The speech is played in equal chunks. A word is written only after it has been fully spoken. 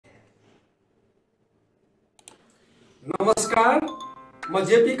नमस्कार, म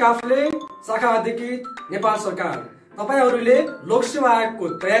जेपी काफले, शाखा अधिकृत नेपाल सरकार। तपाईहरुले लोकसेवा आयोगको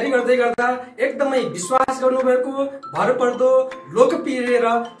तयारी गर्दै गर्दा एकदमै विश्वास गर्नुभएको भरपर्दो लोकप्रिय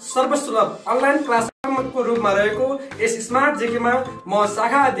र सर्वसुलभ अनलाइन क्लासको रूपमा रहेको यस स्मार्ट जेकेमा म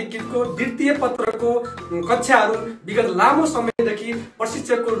शाखा अधिकृतको द्वितीय पत्रको कक्षाहरू विगत लामो समयदेखि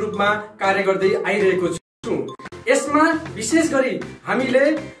प्रशिक्षकको रूपमा कार्य गर्दै आइरहेको छु। यसमा विशेष गरी हामीले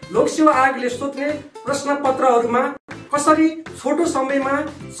लोकसेवा आयोगले सोध्ने प्रश्न पत्रहरूमा कसरी छोटो समयमा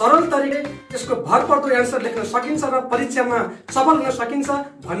सरल तरिकाले त्यसको भरपर्दो एन्सर लेख्न सकिन्छ र परीक्षामा सफल हुन सकिन्छ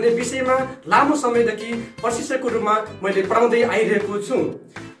भन्ने विषयमा लामो समयदेखि प्रशिक्षकको रूपमा मैले पढाउँदै आइरहेको छु।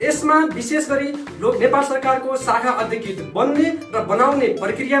 यसमा विशेष गरी नेपाल सरकारको शाखा अधिकृत बन्ने र बनाउने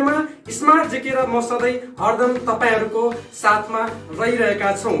प्रक्रियामा स्मार्ट जेके र म सधैँ हरदम तपाईहरुको साथमा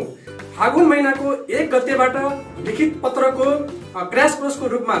रहिरहेका छौं। फागुन महिनाको 1 गतेबाट लिखित पत्रको क्र्याश कोर्सको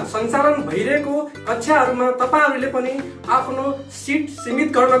रूपमा सञ्चालन भइरहेको कक्षाहरूमा तपाईहरुले पनि आफ्नो सिट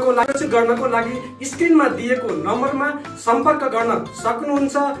सीमित गर्नको लागि स्क्रिनमा दिएको नम्बरमा सम्पर्क गर्न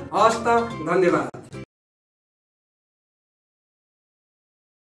सक्नुहुन्छ। हस्त धन्यवाद।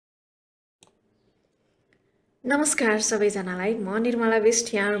 नमस्कार सबैजनालाई, म निर्मला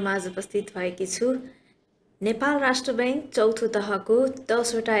बिस्ट यहाँहरुमा आज उपस्थित भएकी छु। नेपाल राष्ट्र बैंक चौथो तहको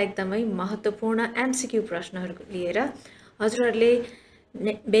 10 वटा एकदमै महत्त्वपूर्ण MCQ प्रश्नहरू लिएर हजुरहरूले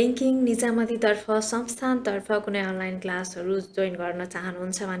बैंकिङ निजामतीतर्फ संस्थानतर्फ कुनै अनलाइन क्लासहरू जोइन गर्न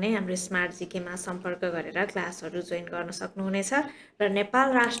चाहनुहुन्छ भने हाम्रो स्मार्ट जीकेमा सम्पर्क गरेर क्लासहरू जोइन गर्न सक्नुहुनेछ। र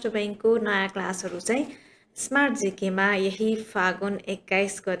नेपाल राष्ट्र बैंकको नयाँ क्लासहरू चाहिँ स्मार्ट जीकेमा यही फागुन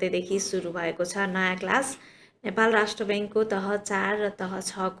 21 गतेदेखि सुरु भएको छ। नयाँ क्लास नेपाल राष्ट्र बैंकको तह 4 र तह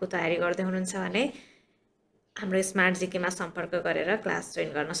 6 को तयारी गर्दै हुनुहुन्छ भने हाम्रो स्मार्ट जीकेमा सम्पर्क गरेर क्लास जोइन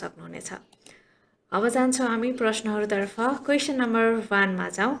गर्न सक्नुहुनेछ। अब जान्छौँ हामी प्रश्नहरूतर्फ। क्वेसन नम्बर 1 मा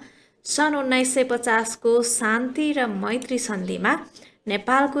जाउँ। सन् 1950 को शान्ति र मैत्री सन्धिमा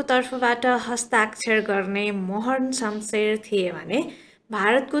नेपालको तर्फबाट हस्ताक्षर गर्ने मोहन शमशेर थिए भने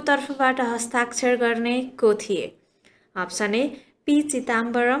भारतको तर्फबाट हस्ताक्षर गर्ने को थिए? अप्सन ए पी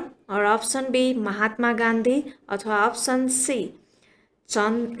चिदम्बरम और अप्सन बी महात्मा गान्धी अथवा अप्सन सी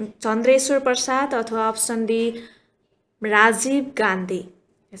चन्द्रेश्वर प्रसाद अथवा अप्सन डी राजीव गान्धी।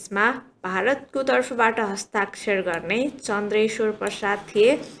 यसमा भारतको तर्फबाट हस्ताक्षर गर्ने चन्द्रेश्वर प्रसाद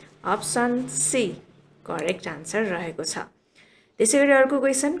थिए। अप्सन सी करेक्ट आन्सर रहेको छ। त्यसैगरी अर्को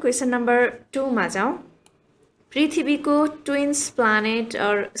क्वेसन नम्बर 2 मा जाउँ। पृथ्वीको ट्विन्स प्लानेट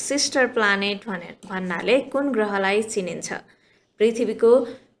और सिस्टर प्लानेट भन्नाले कुन ग्रहलाई चिनिन्छ? पृथ्वीको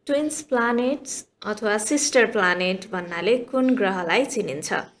ट्विन्स प्लानेट्स अथवा सिस्टर प्लानेट भन्नाले कुन ग्रहलाई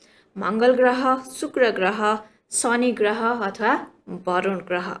चिनिन्छ? मंगल ग्रह, शुक्र ग्रह, शनि ग्रह अथवा वरुण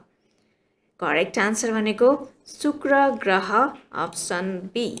ग्रह। करेक्ट आन्सर भनेको शुक्र ग्रह, अप्सन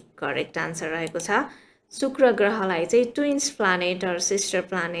बी करेक्ट आन्सर रहेको छ। शुक्र ग्रहलाई चाहिँ ट्विन्स प्लानेट और सिस्टर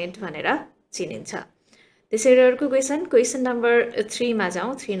प्लानेट भनेर चिनिन्छ। त्यसैगरी अर्को क्वेसन नम्बर 3 मा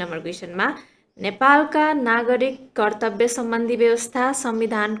जाउँ। 3 नम्बर क्वेसनमा नेपालका नागरिक कर्तव्य सम्बन्धी व्यवस्था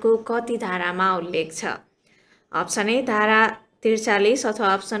संविधानको कति धारामा उल्लेख छ? अप्सन ए धारा 43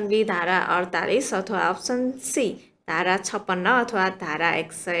 अथवा अप्सन बी धारा 48 अथवा अप्सन सी धारा 56 अथवा धारा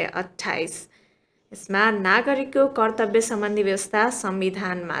 128। यसमा नागरिकको कर्तव्य सम्बन्धी व्यवस्था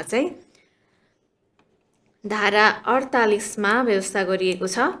संविधानमा चाहिँ धारा 48 मा व्यवस्था गरिएको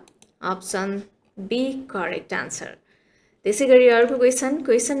छ। Option be correct answer. त्यसैगरी अर्को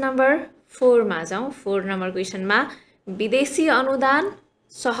क्वेसन नम्बर 4 मा जाउँ। 4 नम्बर क्वेसनमा विदेशी अनुदान,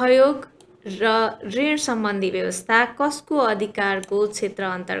 सहयोग र ऋण सम्बन्धी व्यवस्था कसको अधिकारको क्षेत्र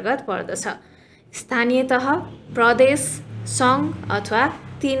अन्तर्गत पर्दछ? स्थानीय तह, प्रदेश, सङ्घ अथवा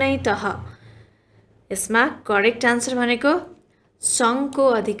तीनै तह। यसमा करेक्ट आन्सर भनेको सङ्घको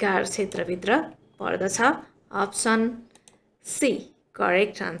अधिकार क्षेत्रभित्र पर्दछ। अप्सन सी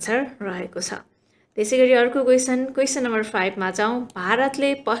करेक्ट आन्सर रहेको छ। त्यसैगरी अर्को क्वेसन नम्बर 5 मा जाउँ।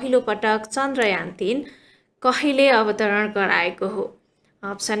 भारतले पहिलो पटक चन्द्रयान 3 कहिले अवतरण गराएको हो?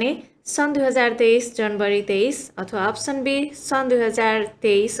 अप्सन ए सन् 2023 जनवरी 23 अथवा अप्सन बी सन्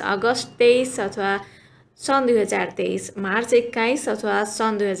 2023 अगस्त 23 अथवा सन् 2023 मार्च 21 अथवा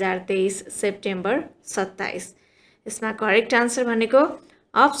सन् 2023 सेप्टेम्बर 27। यसमा करेक्ट आन्सर भनेको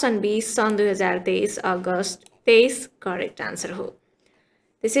अप्सन बी सन् 2023 अगस्त 23 करेक्ट आन्सर हो।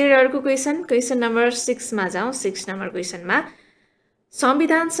 त्यसैगरी अर्को क्वेसन नम्बर 6 मा जाउँ। 6 नम्बर क्वेसनमा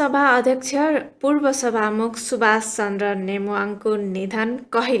संविधान सभा अध्यक्ष पूर्व सभामुख सुभाष चन्द्र नेमुवाङको निधन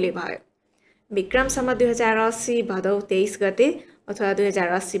कहिले भयो? विक्रम सम्वत 2080 भदौ 23 गते अथवा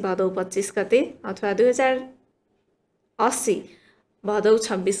 2080 भदौ 25 गते अथवा 2080 भदौ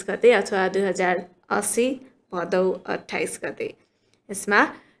 26 गते अथवा 2080 भदौ 28 गते। यसमा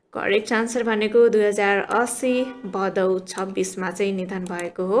करेक्ट आन्सर भनेको 2080 भदौ 26 मा चाहिँ निधन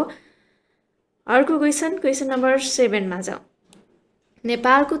भएको हो। अर्को क्वेसन नम्बर 7 मा जाउँ।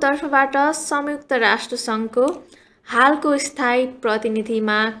 नेपालको तर्फबाट संयुक्त राष्ट्र सङ्घको हालको स्थायी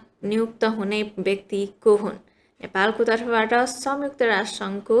प्रतिनिधिमा नियुक्त हुने व्यक्ति को हुन्? नेपालको तर्फबाट संयुक्त राष्ट्र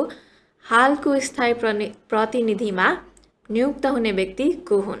सङ्घको हालको स्थायी प्रतिनिधिमा नियुक्त हुने व्यक्ति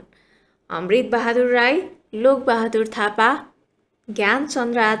को हुन्? अमृत बहादुर राई, लोक बहादुर थापा,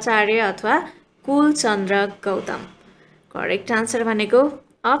 ज्ञानचन्द्र आचार्य अथवा कुलचन्द्र गौतम। करेक्ट आन्सर भनेको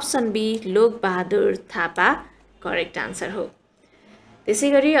अप्सन बी लोक बहादुर थापा करेक्ट आन्सर हो। त्यसै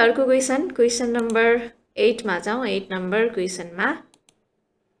गरी अर्को क्वेसन नम्बर 8 मा जाउँ। 8 नम्बर क्वेसनमा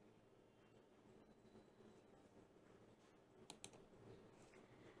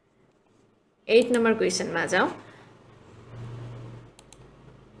जाउँ।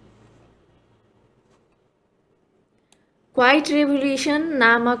 क्वाइट रेभोल्युसन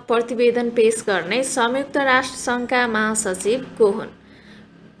नामक प्रतिवेदन पेश गर्ने संयुक्त राष्ट्र सङ्घका महासचिव को हुन्?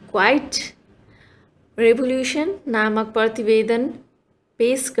 क्वाइट रेभोल्युसन नामक प्रतिवेदन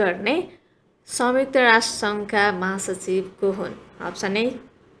पेश गर्ने संयुक्त राष्ट्र सङ्घका महासचिव को हुन्? अप्सन ए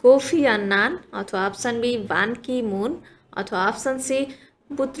कोफी अन्नान अथवा अप्सन बी बान की मुन अथवा अप्सन सी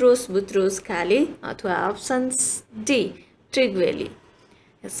बुत्रोस खाली अथवा अप्सन डी ट्रिगवेली।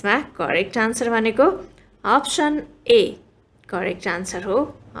 यसमा करेक्ट आन्सर भनेको अप्सन ए करेक्ट आन्सर हो।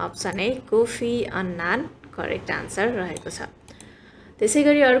 Option A Kofi Annan correct answer रहेको छ। त्यसै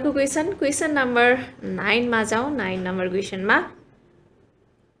गरी अर्को क्वेसन नम्बर 9 मा जाउँ। 9 नम्बर क्वेसनमा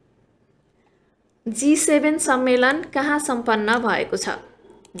G7 सम्मेलन कहाँ सम्पन्न भएको छ?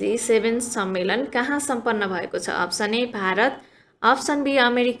 G7 सम्मेलन कहाँ सम्पन्न भएको छ? Option A Bharat, option be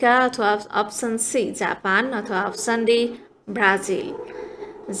America अथवा अप्सन सी जापान अथवा अप्सन डी ब्राजिल।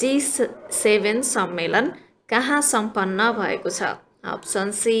 G7 सम्मेलन कहाँ सम्पन्न भएको छ?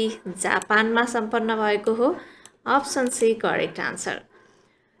 अप्सन सी जापानमा सम्पन्न भएको हो। Option C correct answer.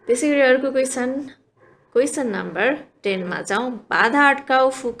 त्यसै गरी अर्को क्वेसन नम्बर 10 मा जाउँ। बाधा अड्काउ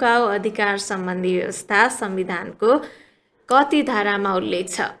फुकाउ अधिकार सम्बन्धी व्यवस्था संविधानको कति धारामा उल्लेख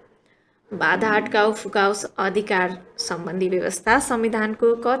छ? बाधा अड्काउ फुकाउ अधिकार सम्बन्धी व्यवस्था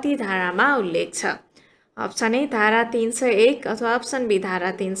संविधानको कति धारामा उल्लेख छ? अप्सन ए धारा 301 अथवा अप्सन बी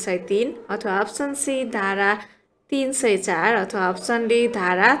धारा 303 अथवा अप्सन सी धारा 304 अथवा अप्सन डी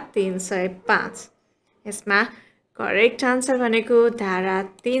धारा 305। यसमा करेक्ट आन्सर भनेको धारा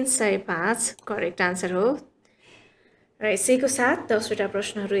 305 करेक्ट आन्सर हो। र यसैको साथ 10वटा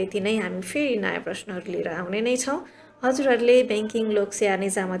प्रश्नहरू यति नै। हामी फेरि नयाँ प्रश्नहरू लिएर आउने नै छौँ। हजुरहरूले ब्याङ्किङ लोकसेवा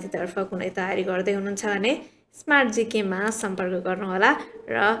निजामतीतर्फ कुनै तयारी गर्दै हुनुहुन्छ भने स्मार्ट जिकेमा सम्पर्क गर्नुहोला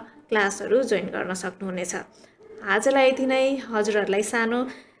र क्लासहरू जोइन गर्न सक्नुहुनेछ। आजलाई यति नै। हजुरहरूलाई सानो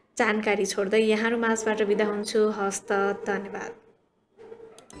जानकारी छोड्दै यहाँहरू माझबाट बिदा हुन्छु। हस्त धन्यवाद।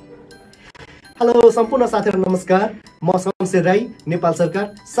 हेलो सम्पूर्ण साथीहरू नमस्कार। म शमशेर राई, नेपाल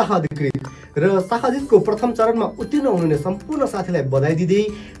सरकार शाह अधिकृत र शाह अधिकृतको प्रथम चरणमा उत्तीर्ण हुनुहुने सम्पूर्ण साथीलाई बधाई दिँदै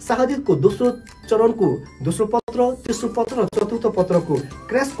शाह अधिकृतको दोस्रो चरणको दोस्रो पत्र, तेस्रो पत्र र चतुर्थ पत्रको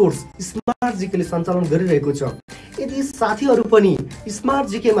क्र्यास कोर्स स्मार्ट जिकेले सञ्चालन गरिरहेको छ। यदि साथीहरू पनि स्मार्ट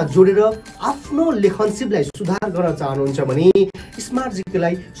जिकेमा जोडेर आफ्नो लेखनसिपलाई सुधार गर्न चाहनुहुन्छ भने स्मार्ट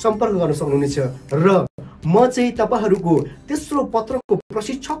जिकेलाई सम्पर्क गर्न सक्नुहुनेछ र म चाहिँ तपाईहरूको तेस्रो पत्रको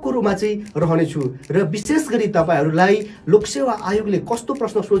प्रशिक्षकको रूपमा चाहिँ रहनेछु र विशेष गरी तपाईहरूलाई लोकसेवा आयोगले कस्तो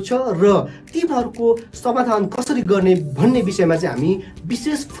प्रश्न सोध्छ र तिनीहरूको समाधान कसरी गर्ने भन्ने विषयमा चाहिँ हामी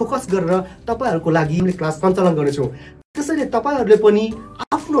विशेष फोकस गरेर तपाईहरूको लागि क्लास सञ्चालन गर्नेछौँ। त्यसैले तपाईहरूले पनि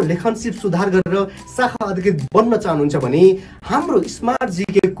आफ्नो लेखनसिप सुधार गरेर शाखा अधिकृत बन्न चाहनुहुन्छ भने हाम्रो स्मार्ट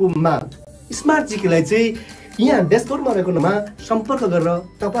जिकेलाई चाहिँ यहाँ डेस्कबोर्डमा रहेको नम्बरमा सम्पर्क गरेर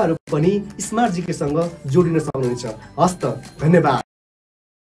तपाईहरू पनि स्मार्ट जिकेसँग जोडिन सक्नुहुन्छ। हस्त धन्यवाद।